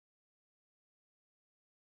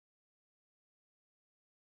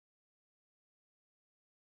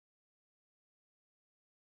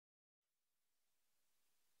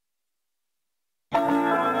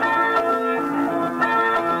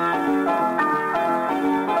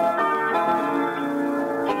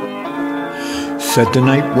Said the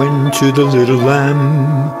night wind to the little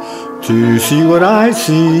lamb, "Do you see what I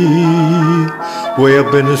see? Way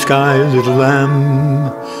up in the sky, little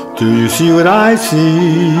lamb, do you see what I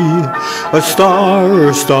see? A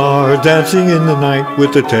star dancing in the night,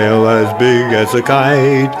 with a tail as big as a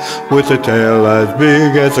kite, with a tail as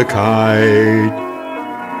big as a kite."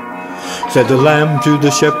 Said the lamb to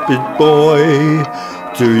the shepherd boy,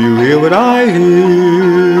 "Do you hear what I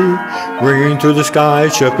hear? Ringing through the sky,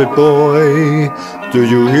 shepherd boy, do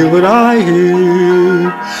you hear what I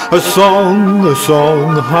hear? A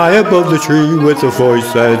song high above the tree, with a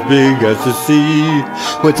voice as big as the sea,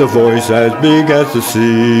 with a voice as big as the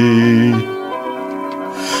sea."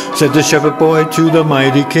 Said the shepherd boy to the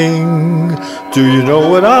mighty king, "Do you know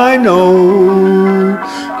what I know?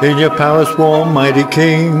 In your palace warm, mighty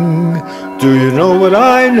king, do you know what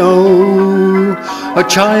I know? A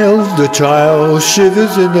child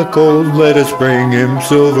shivers in the cold, let us bring him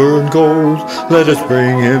silver and gold, let us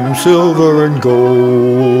bring him silver and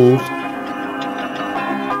gold."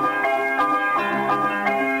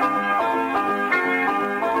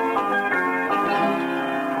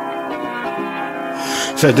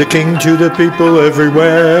 Said the king to the people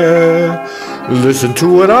everywhere, "Listen to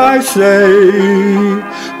what I say.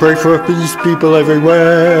 Pray for peace, people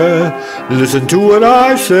everywhere. Listen to what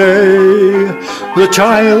I say. The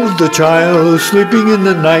child sleeping in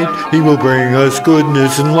the night, he will bring us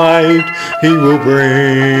goodness and light. He will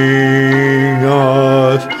bring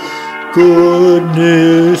us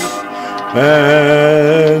goodness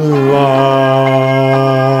and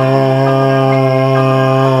light."